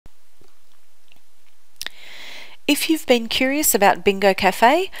If you've been curious about Bingo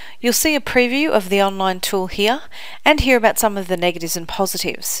Cafe, you'll see a preview of the online tool here and hear about some of the negatives and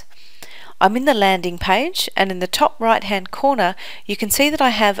positives. I'm in the landing page, and in the top right hand corner you can see that I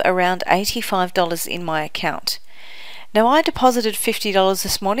have around $85 in my account. Now, I deposited $50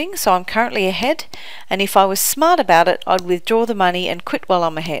 this morning, so I'm currently ahead, and if I was smart about it, I'd withdraw the money and quit while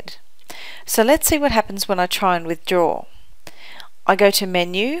I'm ahead. So let's see what happens when I try and withdraw. I go to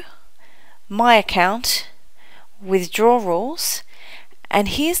Menu, My Account, Withdraw Rules, and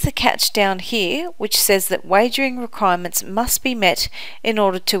here's the catch down here, which says that wagering requirements must be met in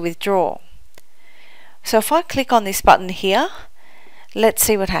order to withdraw. So if I click on this button here, let's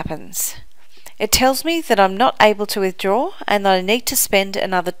see what happens. It tells me that I'm not able to withdraw and that I need to spend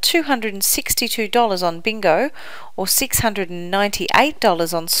another $262 on bingo or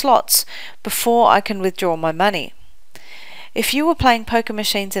 $698 on slots before I can withdraw my money. If you were playing poker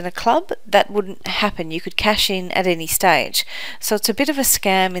machines in a club, that wouldn't happen. You could cash in at any stage. So it's a bit of a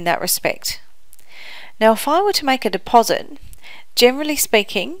scam in that respect. Now, if I were to make a deposit, generally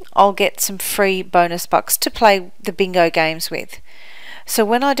speaking, I'll get some free bonus bucks to play the bingo games with. So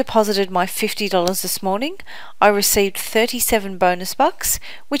when I deposited my $50 this morning, I received 37 bonus bucks,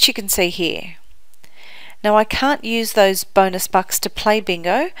 which you can see here. Now, I can't use those bonus bucks to play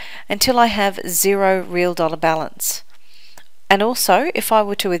bingo until I have $0 real dollar balance. And also, if I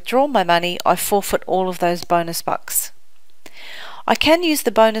were to withdraw my money, I forfeit all of those bonus bucks. I can use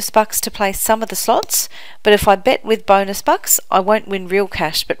the bonus bucks to play some of the slots, but if I bet with bonus bucks, I won't win real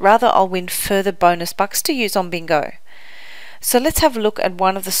cash, but rather I'll win further bonus bucks to use on bingo. So let's have a look at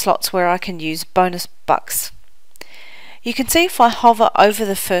one of the slots where I can use bonus bucks. You can see if I hover over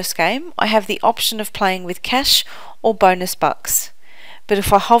the first game, I have the option of playing with cash or bonus bucks. But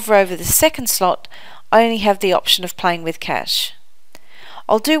if I hover over the second slot, I only have the option of playing with cash.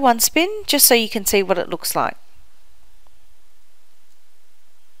 I'll do one spin just so you can see what it looks like.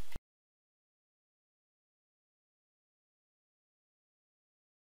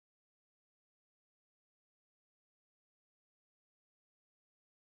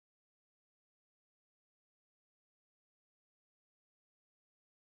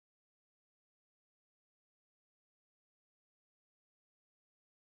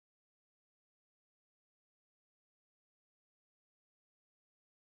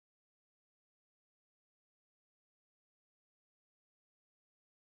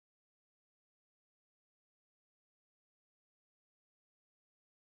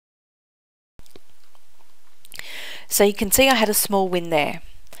 So you can see I had a small win there.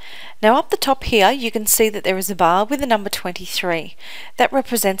 Now, up the top here you can see that there is a bar with the number 23. That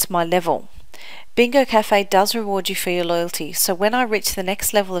represents my level. Bingo Cafe does reward you for your loyalty, so when I reach the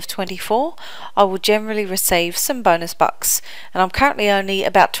next level of 24, I will generally receive some bonus bucks, and I'm currently only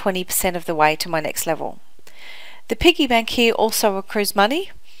about 20% of the way to my next level. The piggy bank here also accrues money.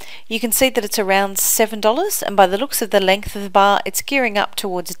 You can see that it's around $7, and by the looks of the length of the bar, it's gearing up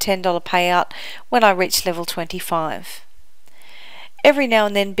towards a $10 payout when I reach level 25. Every now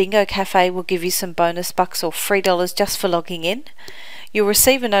and then Bingo Cafe will give you some bonus bucks or free dollars just for logging in. You'll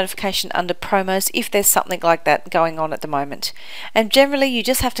receive a notification under promos if there's something like that going on at the moment, and generally you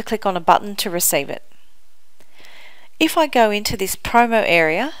just have to click on a button to receive it. If I go into this promo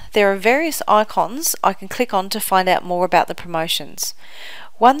area, there are various icons I can click on to find out more about the promotions.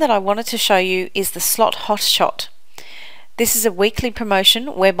 One that I wanted to show you is the Slot Hot Shot. This is a weekly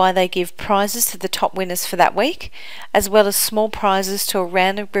promotion whereby they give prizes to the top winners for that week, as well as small prizes to a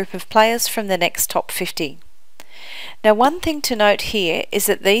random group of players from the next top 50. Now, one thing to note here is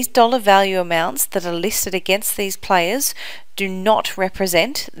that these dollar value amounts that are listed against these players do not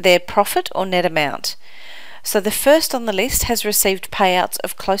represent their profit or net amount. So the first on the list has received payouts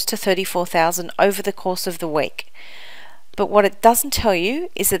of close to $34,000 over the course of the week. But what it doesn't tell you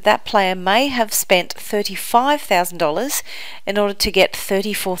is that that player may have spent $35,000 in order to get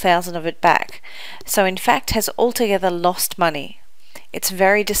 $34,000 of it back. So in fact has altogether lost money. It's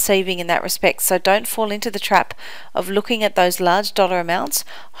very deceiving in that respect, so don't fall into the trap of looking at those large dollar amounts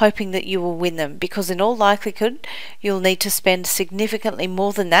hoping that you will win them, because in all likelihood you'll need to spend significantly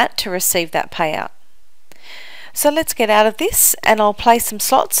more than that to receive that payout. So let's get out of this and I'll play some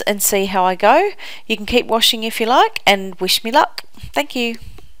slots and see how I go. You can keep watching if you like, and wish me luck. Thank you.